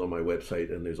dulcimers on my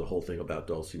website, and there's a whole thing about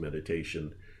dulcimer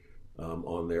meditation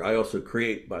on there. I also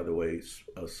create, by the way,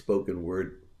 spoken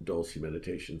word dulcimer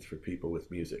meditations for people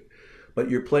with music. But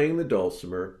you're playing the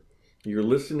dulcimer, you're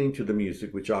listening to the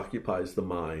music, which occupies the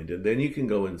mind, and then you can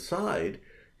go inside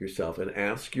yourself and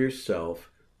ask yourself,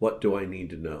 what do I need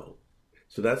to know?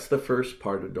 So that's the first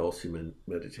part of dulcimer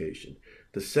meditation.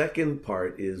 The second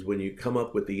part is when you come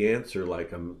up with the answer,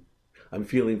 like I'm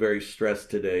feeling very stressed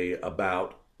today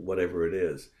about whatever it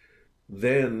is.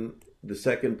 Then the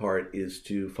second part is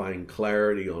to find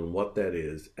clarity on what that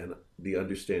is and the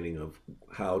understanding of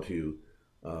how to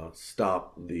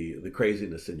stop the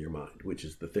craziness in your mind, which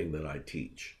is the thing that I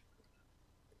teach.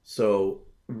 So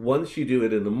once you do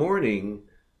it in the morning,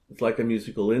 it's like a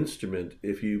musical instrument.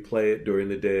 If you play it during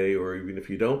the day, or even if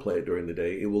you don't play it during the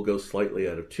day, it will go slightly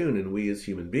out of tune. And we as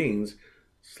human beings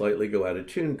slightly go out of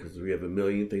tune because we have a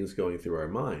million things going through our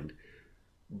mind.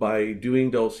 By doing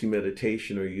dulcimer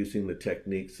meditation or using the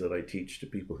techniques that I teach to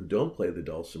people who don't play the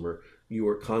dulcimer, you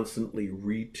are constantly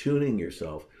retuning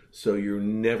yourself. So you're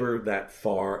never that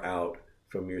far out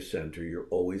from your center. You're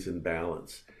always in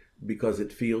balance because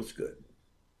it feels good.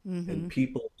 Mm-hmm. And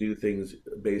people do things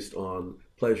based on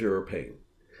pleasure or pain.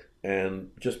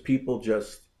 And people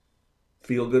just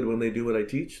feel good when they do what I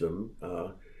teach them.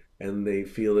 And they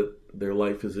feel that their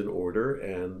life is in order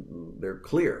and they're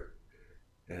clear.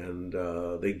 And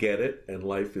they get it, and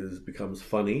life becomes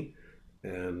funny.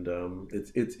 And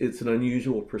it's an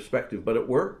unusual perspective, but it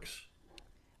works.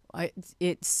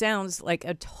 It sounds like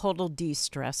a total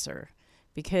de-stressor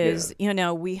because,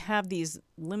 we have these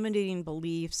limiting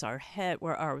beliefs, our head,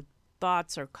 where our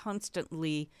thoughts are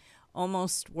constantly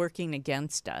almost working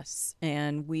against us.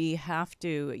 And we have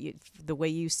to, the way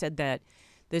you said that,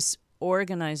 this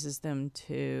organizes them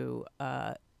to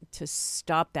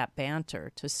stop that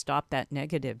banter, to stop that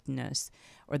negativeness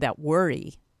or that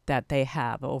worry that they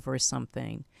have over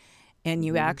something. And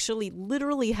you actually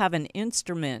literally have an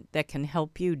instrument that can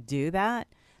help you do that.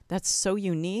 That's so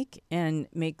unique and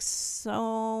makes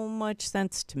so much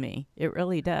sense to me. It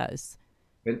really does.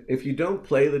 And if you don't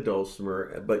play the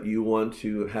dulcimer, but you want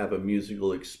to have a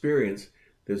musical experience,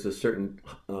 there's a certain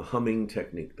humming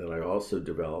technique that I also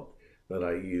developed that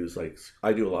I use. Like,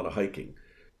 I do a lot of hiking.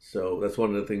 So that's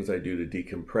one of the things I do to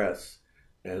decompress.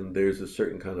 And there's a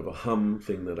certain kind of a hum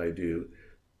thing that I do.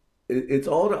 It's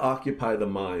all to occupy the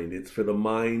mind. It's for the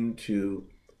mind to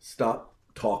stop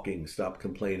talking, stop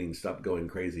complaining, stop going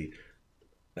crazy,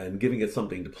 and giving it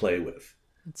something to play with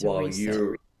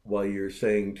while you're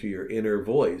saying to your inner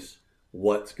voice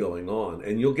what's going on.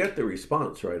 And you'll get the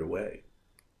response right away.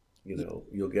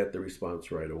 You'll get the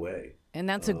response right away. And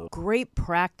that's a great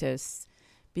practice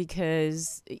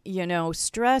because,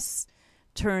 stress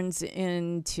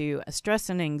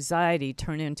and anxiety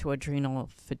turn into adrenal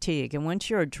fatigue. And once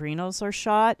your adrenals are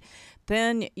shot,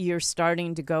 then you're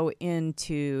starting to go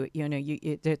into,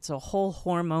 it's a whole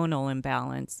hormonal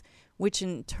imbalance, which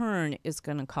in turn is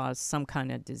going to cause some kind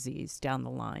of disease down the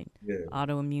line. Yeah.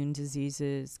 Autoimmune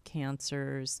diseases,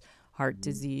 cancers, heart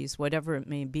disease, whatever it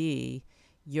may be,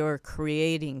 you're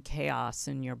creating chaos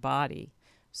in your body.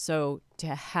 So to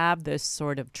have this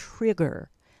sort of trigger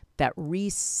that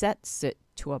resets it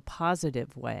to a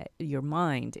positive way, your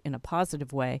mind in a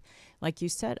positive way, like you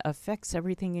said, affects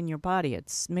everything in your body.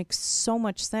 It makes so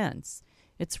much sense.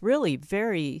 It's really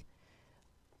very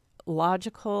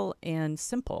logical and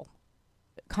simple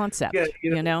concept, Yeah,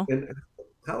 you know? and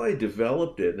how I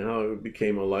developed it and how I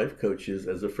became a life coach is,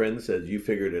 as a friend says, you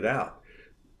figured it out.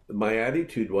 My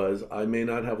attitude was, I may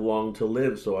not have long to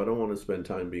live, so I don't want to spend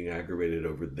time being aggravated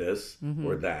over this Mm-hmm.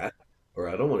 or that, or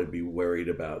I don't want to be worried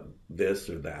about this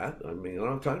or that. I mean, I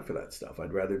don't have time for that stuff.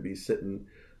 I'd rather be sitting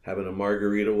having a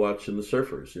margarita watching the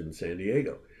surfers in San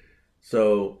Diego.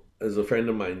 So, as a friend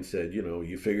of mine said,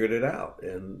 you figured it out.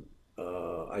 And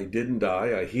I didn't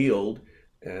die, I healed,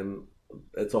 and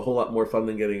it's a whole lot more fun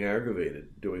than getting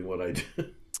aggravated doing what I do.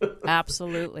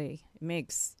 Absolutely. It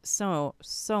makes so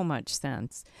much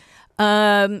sense.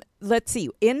 Let's see.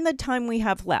 In the time we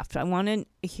have left, I want to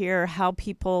hear how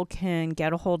people can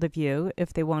get a hold of you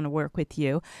if they want to work with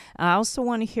you. I also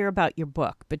want to hear about your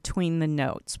book, Between the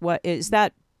Notes. What is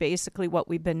that basically what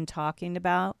we've been talking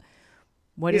about?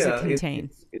 What does it Yeah, contain?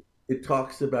 it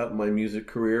talks about my music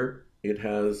career. It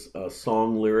has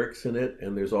song lyrics in it,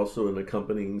 and there's also an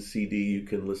accompanying CD you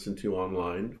can listen to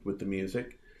online with the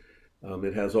music.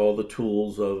 It has all the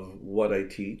tools of what I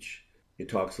teach. It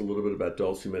talks a little bit about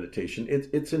dulcimer meditation.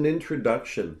 It's an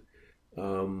introduction.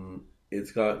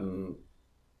 It's gotten,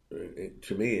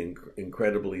 to me,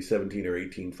 incredibly 17 or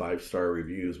 18 five-star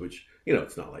reviews, which,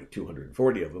 it's not like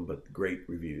 240 of them, but great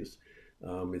reviews.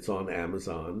 It's on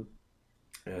Amazon.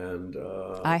 And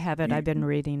I have it. I've been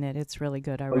reading it. It's really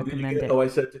good. I oh, did you recommend get it? it. Oh, I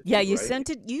sent it to Yeah, you, you right? sent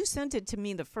it. You sent it to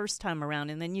me the first time around,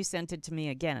 and then you sent it to me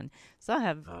again. So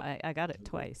I got it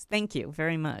twice. Thank you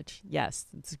very much. Yes,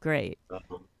 it's great.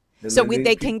 And So then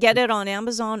they can get it on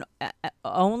Amazon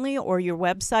only, or your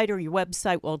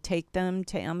website will take them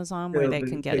to Amazon where they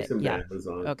can get takes it. them to Yeah.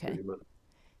 Amazon Okay. pretty much.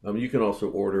 You can also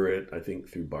order it, I think,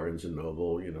 through Barnes and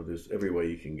Noble. There's every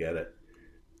way you can get it.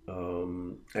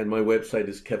 And my website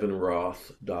is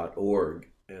kevinroth.org,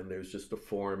 and there's just a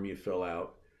form you fill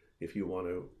out if you want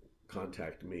to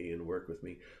contact me and work with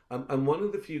me. I'm one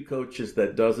of the few coaches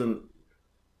that doesn't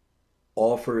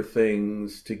offer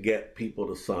things to get people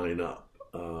to sign up,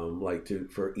 like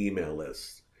for email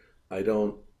lists. I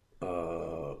don't.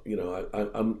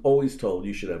 I'm always told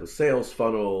you should have a sales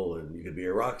funnel, and you could be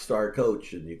a rock star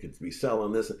coach, and you could be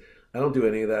selling this. I don't do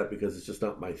any of that because it's just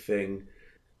not my thing.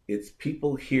 It's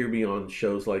people hear me on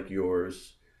shows like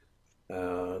yours.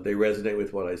 They resonate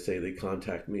with what I say. They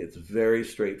contact me. It's very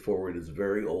straightforward. It's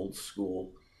very old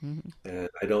school. Mm-hmm. And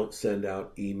I don't send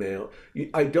out email.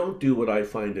 I don't do what I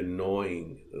find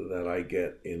annoying that I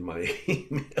get in my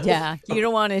emails. Yeah, you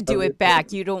don't want to do it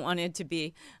back. You don't want it to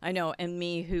be, I know, and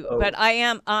me who, Oh, but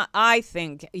I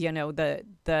think,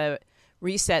 the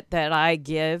reset that I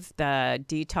give, the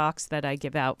detox that I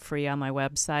give out free on my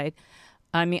website.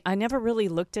 I mean, I never really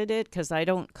looked at it because I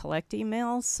don't collect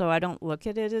emails, so I don't look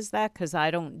at it as that because I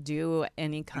don't do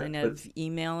any kind of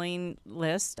emailing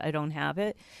list. I don't have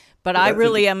it. But I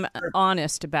really am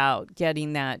honest about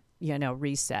getting that,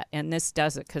 reset. And this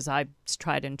does it because it's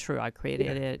tried and true. I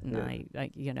created it, and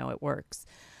it works.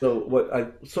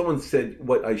 So someone said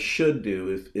what I should do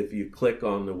is, if you click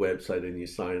on the website and you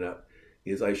sign up,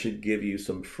 is I should give you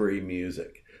some free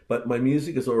music. But my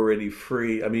music is already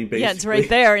free. I mean, basically, yeah, it's right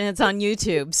there, and it's on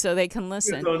YouTube, so they can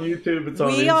listen. It's on YouTube. It's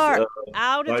on. We are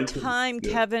out of iTunes. time,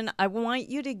 Yeah. Kevin. I want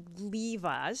you to leave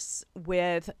us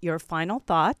with your final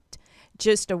thought.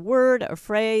 Just a word, a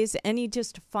phrase,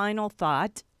 just a final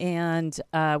thought. And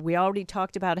we already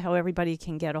talked about how everybody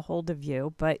can get a hold of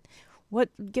you, but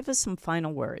give us some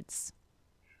final words.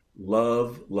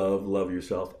 Love, love, love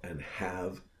yourself and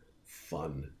have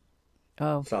fun.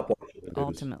 Oh, Stop watching the news.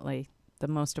 ultimately, the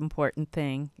most important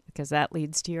thing, because that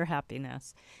leads to your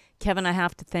happiness. Kevin, I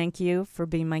have to thank you for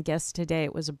being my guest today.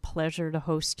 It was a pleasure to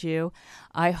host you.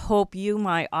 I hope you,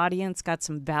 my audience, got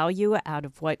some value out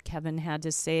of what Kevin had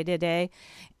to say today.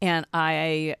 And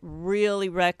I really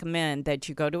recommend that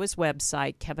you go to his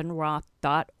website,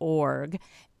 kevinroth.org,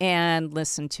 and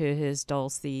listen to his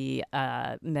dulce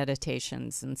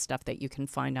meditations and stuff that you can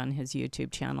find on his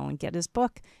YouTube channel, and get his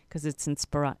book because it's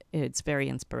very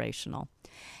inspirational.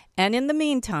 And in the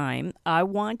meantime, I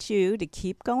want you to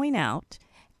keep going out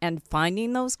and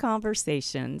finding those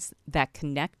conversations that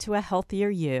connect to a healthier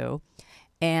you.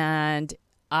 And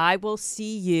I will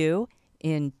see you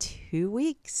in 2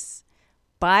 weeks.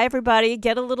 Bye, everybody.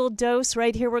 Get a little dose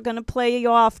right here. We're going to play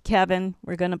you off, Kevin.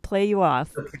 We're going to play you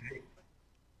off.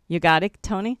 You got it,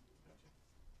 Tony?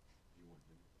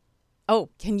 Oh,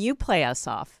 can you play us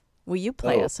off? Will you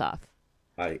play us off?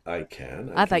 I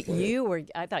can. I can thought play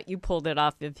it. I thought you pulled it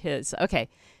off of his. Okay,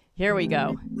 here we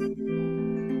go.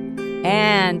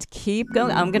 And keep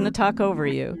going. I'm going to talk over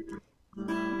you.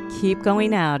 Keep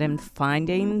going out and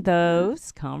finding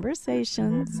those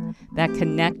conversations that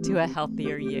connect to a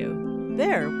healthier you.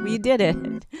 There, we did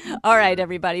it. All right,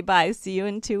 everybody. Bye. See you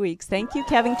in 2 weeks. Thank you,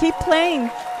 Kevin. Keep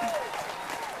playing.